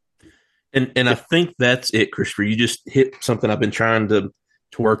telling. And I think that's it, Christopher. You just hit something I've been trying to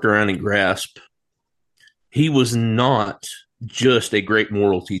work around and grasp. He was not just a great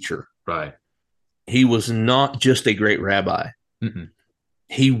moral teacher. Right. He was not just a great rabbi. Mm-mm.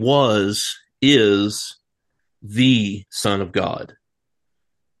 He is the Son of God,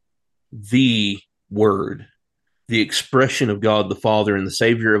 the Word, the expression of God the Father and the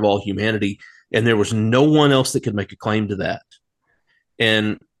Savior of all humanity. And there was no one else that could make a claim to that.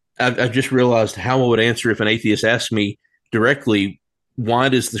 And I've just realized how I would answer if an atheist asked me directly, why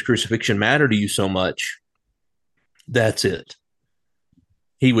does the crucifixion matter to you so much? That's it.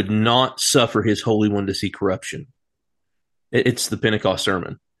 He would not suffer his Holy One to see corruption. It's the Pentecost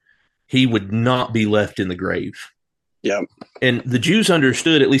sermon. He would not be left in the grave. Yeah. And the Jews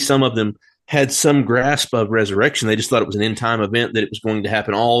understood, at least some of them had some grasp of resurrection. They just thought it was an end time event, that it was going to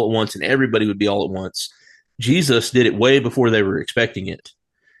happen all at once and everybody would be all at once. Jesus did it way before they were expecting it.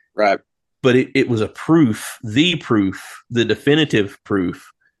 Right. But it was a proof, the definitive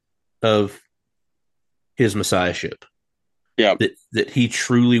proof of his messiahship. Yeah. That he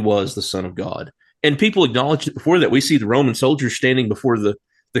truly was the Son of God. And people acknowledged it before that. We see the Roman soldiers standing before the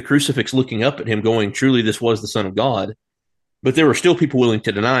crucifix looking up at him going, truly this was the Son of God. But there were still people willing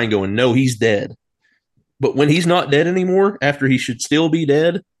to deny and going, no, he's dead. But when he's not dead anymore, after he should still be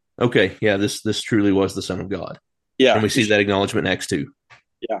dead, okay, yeah, this truly was the Son of God. Yeah. And we see that acknowledgement in Acts 2.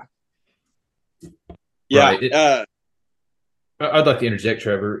 Yeah. Yeah. Right. I'd like to interject,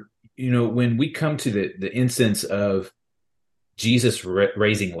 Trevor. When we come to the instance of Jesus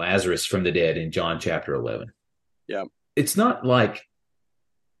raising Lazarus from the dead in John chapter 11, yeah, it's not like,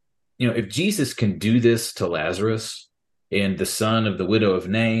 if Jesus can do this to Lazarus and the son of the widow of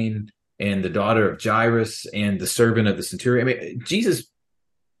Nain and the daughter of Jairus and the servant of the centurion, I mean, Jesus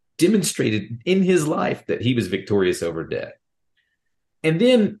demonstrated in his life that he was victorious over death. And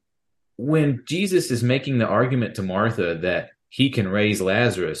then when Jesus is making the argument to Martha that he can raise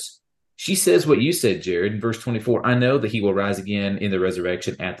Lazarus, she says what you said, Jared, in verse 24, I know that he will rise again in the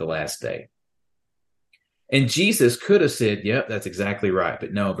resurrection at the last day. And Jesus could have said, yep, that's exactly right.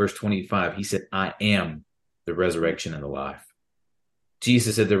 But no, verse 25, he said, I am the resurrection and the life.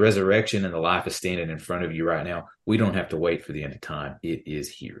 Jesus said the resurrection and the life is standing in front of you right now. We don't have to wait for the end of time. It is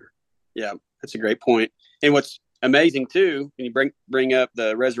here. Yeah, that's a great point. And what's amazing, too, when you bring up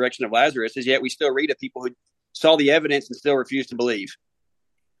the resurrection of Lazarus, is yet we still read of people who saw the evidence and still refused to believe,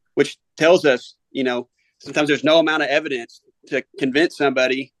 which tells us, sometimes there's no amount of evidence to convince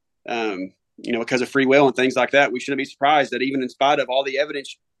somebody, because of free will and things like that. We shouldn't be surprised that even in spite of all the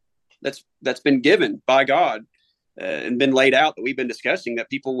evidence that's been given by God and been laid out that we've been discussing, that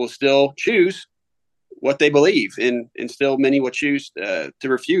people will still choose what they believe, and still many will choose to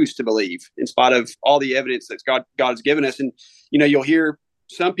refuse to believe in spite of all the evidence that God's given us. And, you'll hear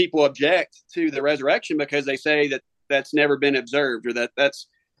some people object to the resurrection because they say that that's never been observed, or that's,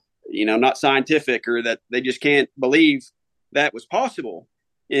 not scientific, or that they just can't believe that was possible.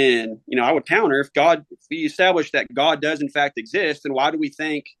 And, I would counter, if we establish that God does in fact exist, then why do we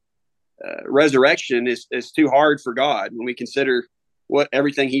think resurrection is too hard for God when we consider what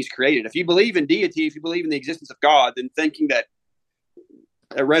everything he's created? If you believe in deity, if you believe in the existence of God, then thinking that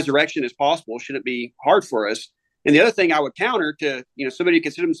a resurrection is possible shouldn't be hard for us. And the other thing I would counter to, somebody who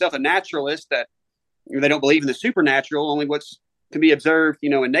considers himself a naturalist, that they don't believe in the supernatural, only what's can be observed,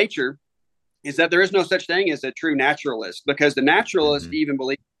 in nature, is that there is no such thing as a true naturalist, because the naturalists even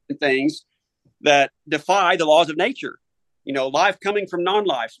believe in things that defy the laws of nature. Life coming from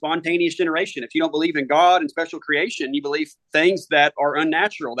non-life, spontaneous generation. If you don't believe in God and special creation, you believe things that are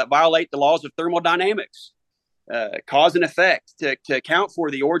unnatural, that violate the laws of thermodynamics, cause and effect, to account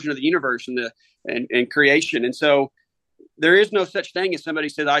for the origin of the universe and creation. And so there is no such thing as somebody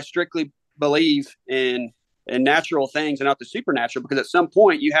said, I strictly believe in natural things and not the supernatural, because at some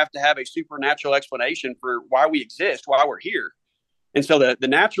point you have to have a supernatural explanation for why we exist, why we're here. And so the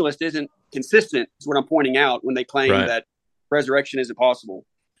naturalist isn't consistent, is what I'm pointing out, when they claim that resurrection isn't possible.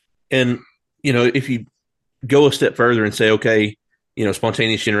 And, if you go a step further and say, okay,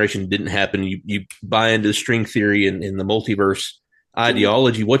 spontaneous generation didn't happen, you buy into the string theory and the multiverse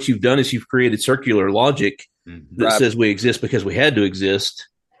ideology, what you've done is you've created circular logic that says we exist because we had to exist,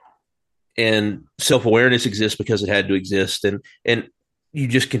 and self-awareness exists because it had to exist. And you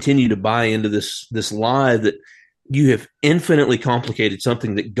just continue to buy into this lie that you have infinitely complicated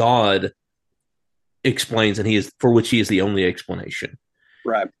something that God explains, and for which he is the only explanation.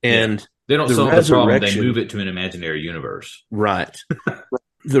 Right. And they don't solve the problem, they move it to an imaginary universe. Right.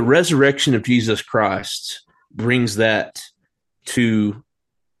 The resurrection of Jesus Christ brings that to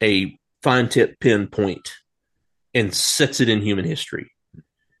a fine tip pinpoint. and sets it in human history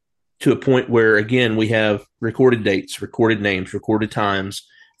to a point where, again, we have recorded dates, recorded names, recorded times,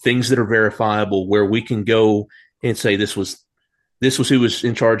 things that are verifiable, where we can go and say this was who was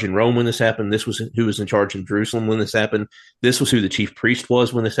in charge in Rome when this happened. This was who was in charge in Jerusalem when this happened. This was who the chief priest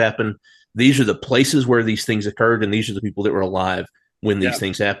was when this happened. These are the places where these things occurred, and these are the people that were alive when these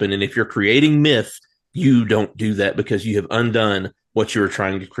things happened. And if you're creating myth, you don't do that, because you have undone what you were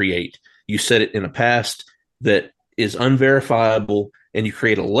trying to create. You set it in a past that is unverifiable, and you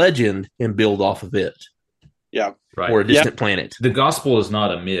create a legend and build off of it. Yeah. Right. Or a distant planet. The gospel is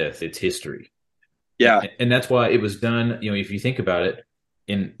not a myth, it's history. Yeah. And that's why it was done, if you think about it,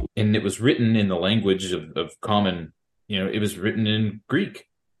 and it was written in the language of common, it was written in Greek,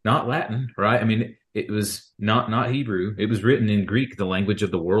 not Latin, right? I mean, it was not Hebrew. It was written in Greek, the language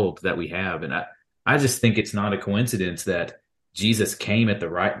of the world that we have. And I just think it's not a coincidence that Jesus came at the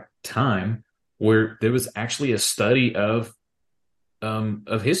right time, where there was actually a study of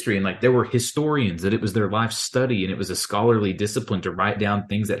history, and like there were historians that it was their life study, and it was a scholarly discipline to write down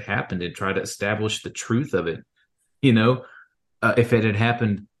things that happened and try to establish the truth of it. If it had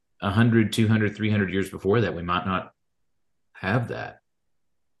happened 100, 200, 300 years before that, we might not have that.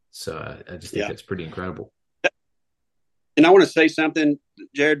 So I just think that's pretty incredible. And I want to say something.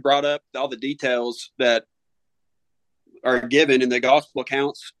 Jared brought up all the details that are given in the gospel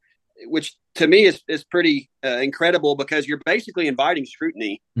accounts, which to me is pretty incredible, because you're basically inviting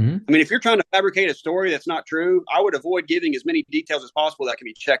scrutiny. Mm-hmm. I mean, if you're trying to fabricate a story that's not true, I would avoid giving as many details as possible that can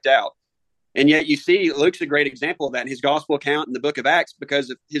be checked out. And yet you see Luke's a great example of that in his gospel account in the book of Acts, because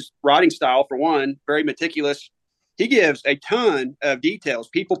of his writing style, for one, very meticulous. He gives a ton of details,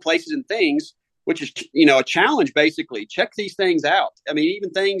 people, places, and things, which is, a challenge, basically. Check these things out. I mean,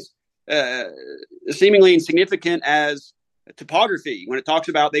 even things seemingly insignificant as topography. When it talks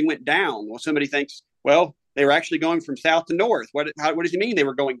about they went down, well, somebody thinks, well, they were actually going from south to north. What does he mean they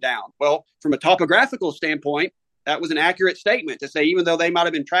were going down? Well, from a topographical standpoint, that was an accurate statement to say, even though they might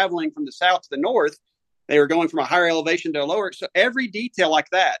have been traveling from the south to the north, they were going from a higher elevation to a lower. So every detail like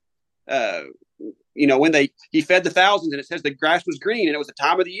that, when he fed the thousands, and it says the grass was green, and it was a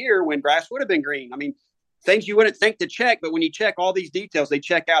time of the year when grass would have been green. I mean, things you wouldn't think to check, but when you check all these details, they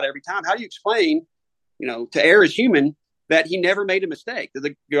check out every time. How do you explain, to err is human, that he never made a mistake?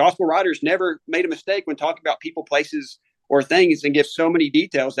 The gospel writers never made a mistake when talking about people, places, or things, and give so many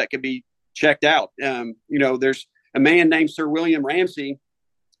details that could be checked out. There's a man named Sir William Ramsay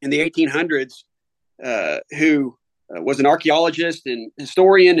in the 1800s who was an archaeologist and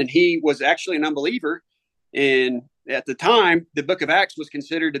historian, and he was actually an unbeliever. And at the time, the book of Acts was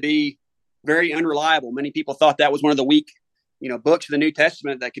considered to be very unreliable. Many people thought that was one of the weak, books of the New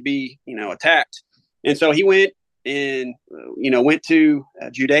Testament that could be, attacked. And so he went went to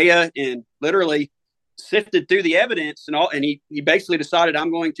Judea and literally sifted through the evidence and he basically decided,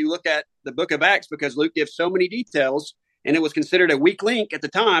 I'm going to look at the book of Acts because Luke gives so many details, and it was considered a weak link at the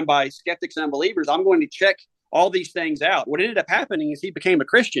time by skeptics and unbelievers. I'm going to check all these things out. What ended up happening is he became a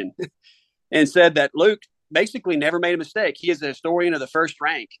Christian and said that Luke basically never made a mistake. He is a historian of the first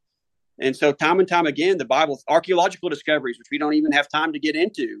rank. And so time and time again, the Bible, archaeological discoveries, which we don't even have time to get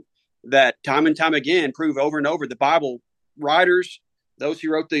into, that time and time again prove over and over the Bible writers, those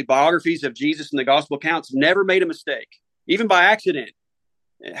who wrote the biographies of Jesus and the gospel accounts, never made a mistake, even by accident.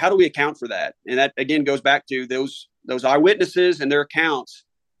 How do we account for that? And that, again, goes back to those eyewitnesses, and their accounts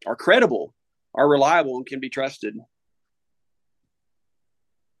are credible, are reliable, and can be trusted.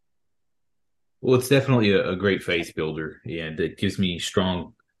 Well, it's definitely a great faith builder, and it gives me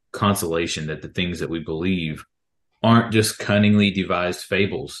strong consolation that the things that we believe aren't just cunningly devised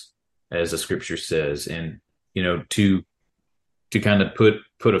fables, as the scripture says. And, to kind of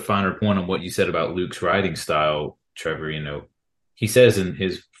put a finer point on what you said about Luke's writing style, Trevor, he says in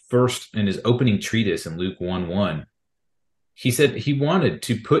his opening treatise in Luke 1:1, he said he wanted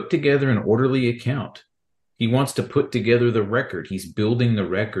to put together an orderly account. He wants to put together the record. He's building the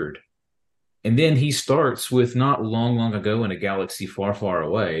record. And then he starts with not long, long ago in a galaxy far, far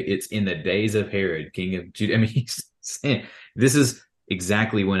away. It's in the days of Herod, king of Judah. I mean, he's saying this is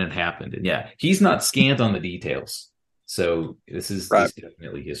exactly when it happened. And he's not scant on the details. So this is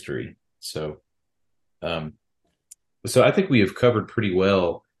definitely history. So I think we have covered pretty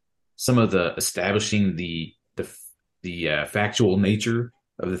well some of the establishing the factual nature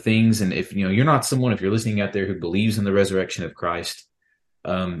of the things. And if you're not someone, if you're listening out there who believes in the resurrection of Christ,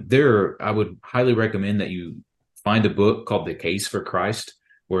 I would highly recommend that you find a book called The Case for Christ,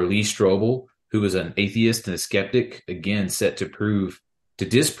 where Lee Strobel, who was an atheist and a skeptic, again set to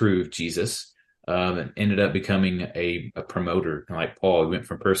disprove Jesus, and ended up becoming a promoter. Like Paul, he went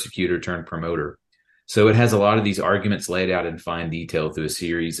from persecutor turned promoter. So it has a lot of these arguments laid out in fine detail through a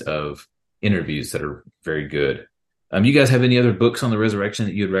series of interviews that are very good. You guys have any other books on the resurrection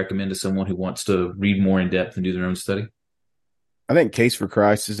that you'd recommend to someone who wants to read more in depth and do their own study? I think Case for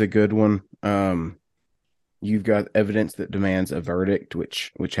Christ is a good one. You've got Evidence That Demands a Verdict,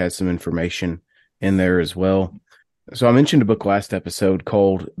 which has some information in there as well. So I mentioned a book last episode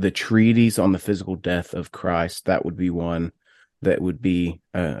called The Treatise on the Physical Death of Christ. That would be one that would be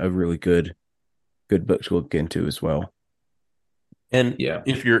a really good book to look into as well. And Yeah,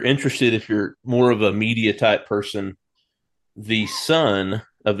 if you're interested, if you're more of a media type person, the son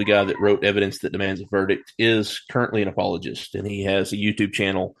of the guy that wrote Evidence That Demands a Verdict is currently an apologist, and he has a YouTube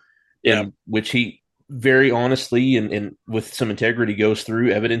channel in which he very honestly and with some integrity goes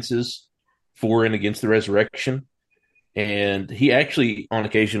through evidences for and against the resurrection. And he actually, on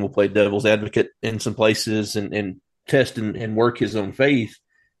occasion, will play devil's advocate in some places and test and work his own faith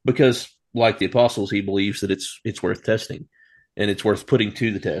because, like the apostles, he believes that it's worth testing and it's worth putting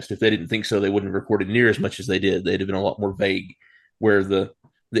to the test. If they didn't think so, they wouldn't have recorded near as much as they did. They'd have been a lot more vague where the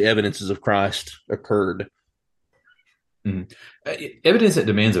evidences of Christ occurred. Mm-hmm. Evidence That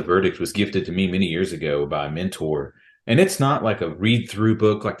Demands a Verdict was gifted to me many years ago by a mentor. And it's not like a read-through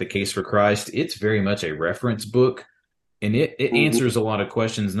book like The Case for Christ. It's very much a reference book. And it answers a lot of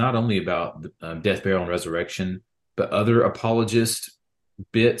questions, not only about death, burial, and resurrection, but other apologist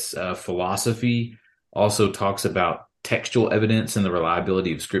bits. Philosophy also talks about textual evidence and the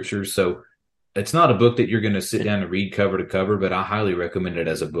reliability of Scripture. So it's not a book that you're going to sit down and read cover to cover, but I highly recommend it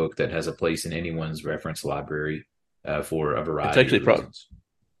as a book that has a place in anyone's reference library for a variety It's actually of reasons.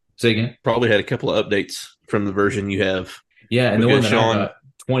 Say again? Probably had a couple of updates from the version you have. Yeah, and the one that Sean, I got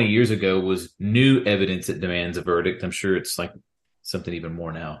 20 years ago was New Evidence That Demands a Verdict. I'm sure it's like something even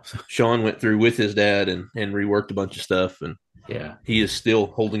more now. Sean went through with his dad and reworked a bunch of stuff, and yeah, he is still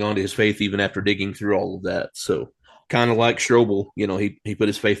holding on to his faith even after digging through all of that. So kind of like Strobel, he put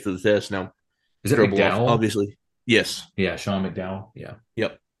his faith to the test. Now, is it Strobel, McDowell? obviously, yes, yeah, Sean McDowell, yeah,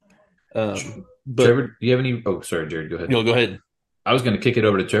 yep. But Trevor, do you have any? Oh, sorry, Jared, go ahead. No, go ahead. I was going to kick it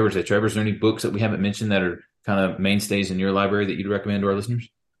over to Trevor. Say, Trevor, is there any books that we haven't mentioned that are kind of mainstays in your library that you'd recommend to our listeners?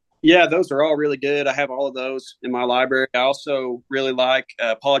 Yeah, those are all really good. I have all of those in my library. I also really like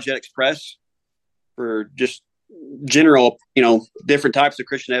Apologetics Press for just general, different types of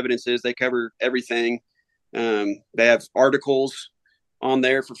Christian evidences. They cover everything. They have articles on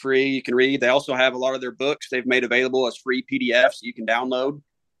there for free you can read. They also have a lot of their books they've made available as free PDFs you can download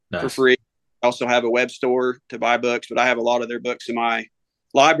for free. I also have a web store to buy books, but I have a lot of their books in my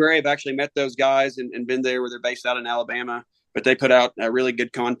library. I've actually met those guys and been there where they're based out in Alabama, but they put out really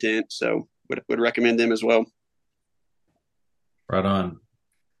good content. So would recommend them as well. Right on.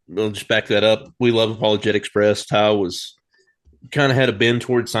 We'll just back that up. We love Apologetics Press. Ty was kind of had a bend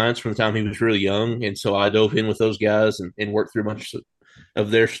towards science from the time he was really young. And so I dove in with those guys and worked through a bunch of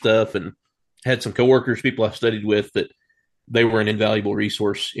their stuff and had some coworkers, people I studied with, that they were an invaluable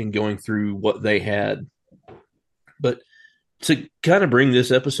resource in going through what they had. But to kind of bring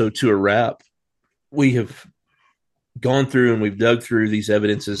this episode to a wrap, we have gone through and we've dug through these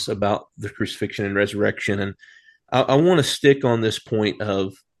evidences about the crucifixion and resurrection. And I want to stick on this point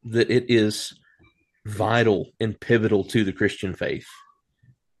of that it is vital and pivotal to the Christian faith.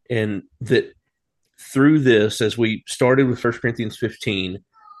 And that through this, as we started with 1 Corinthians 15,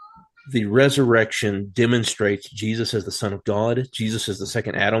 the resurrection demonstrates Jesus as the Son of God. Jesus is the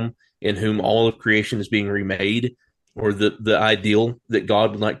second Adam in whom all of creation is being remade, or the ideal that God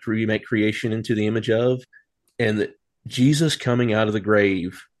would like to remake creation into the image of. And that Jesus coming out of the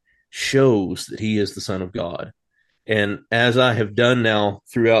grave shows that he is the Son of God. And as I have done now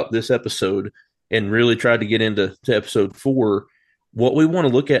throughout this episode and really tried to get into episode 4, what we want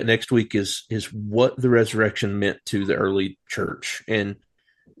to look at next week is what the resurrection meant to the early church. And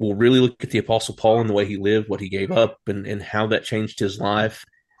we'll really look at the Apostle Paul and the way he lived, what he gave up, and how that changed his life,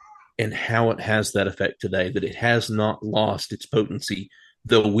 and how it has that effect today, that it has not lost its potency,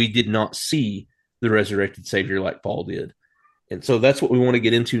 though we did not see the resurrected Savior like Paul did. And so that's what we want to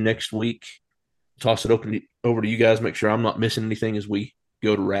get into next week. Toss it over to you guys, make sure I'm not missing anything as we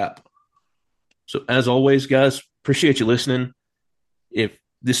go to wrap. So as always, guys, appreciate you listening. If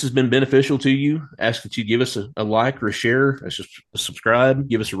this has been beneficial to you, ask that you give us a like or a share, a subscribe,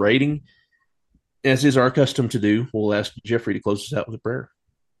 give us a rating. As is our custom to do, we'll ask Jeffrey to close us out with a prayer.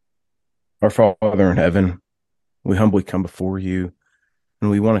 Our Father in heaven, we humbly come before you, and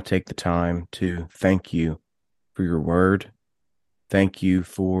we want to take the time to thank you for your word. Thank you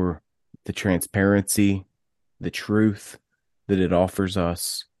for the transparency, the truth that it offers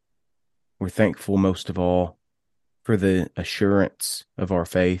us. We're thankful most of all for the assurance of our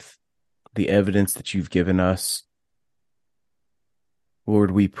faith, the evidence that you've given us.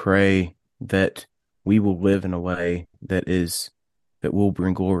 Lord, we pray that we will live in a way that will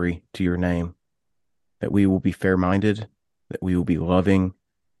bring glory to your name, that we will be fair-minded, that we will be loving,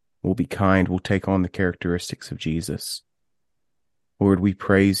 we'll be kind, we'll take on the characteristics of Jesus. Lord, we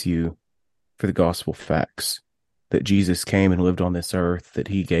praise you for the gospel facts, that Jesus came and lived on this earth, that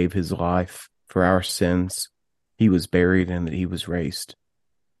he gave his life for our sins, he was buried, and that he was raised.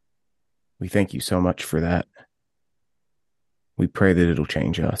 We thank you so much for that. We pray that it'll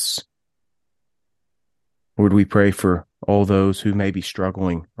change us. Lord, we pray for all those who may be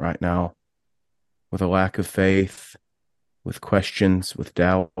struggling right now with a lack of faith, with questions, with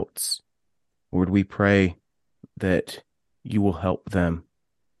doubts. Lord, we pray that you will help them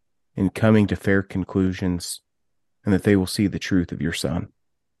in coming to fair conclusions and that they will see the truth of your Son.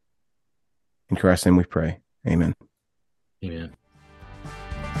 In Christ's name we pray. Amen. Amen.